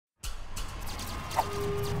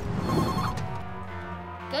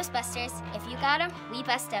Ghostbusters, if you got him, we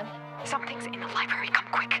bust him. Something's in the library. Come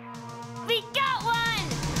quick. We got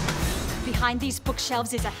one! Behind these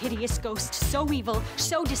bookshelves is a hideous ghost, so evil,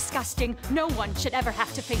 so disgusting, no one should ever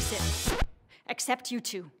have to face it. Except you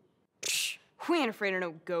two. Psh, we ain't afraid of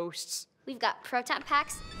no ghosts. We've got proton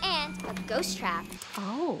packs and a ghost trap.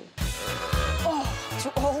 Oh. Oh,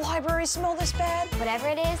 do all libraries smell this bad? Whatever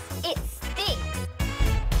it is, it stinks.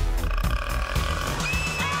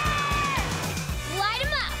 Light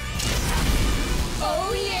 'em up!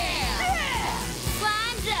 Oh yeah!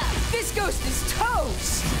 Slime's up! This ghost is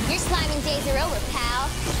toast! Your sliming days are over, pal.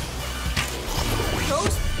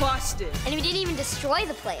 Ghostbusters! And we didn't even destroy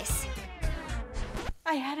the place.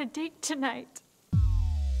 I had a date tonight.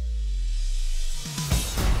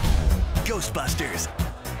 Ghostbusters.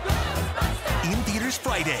 In theaters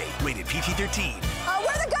Friday. Rated PG-13.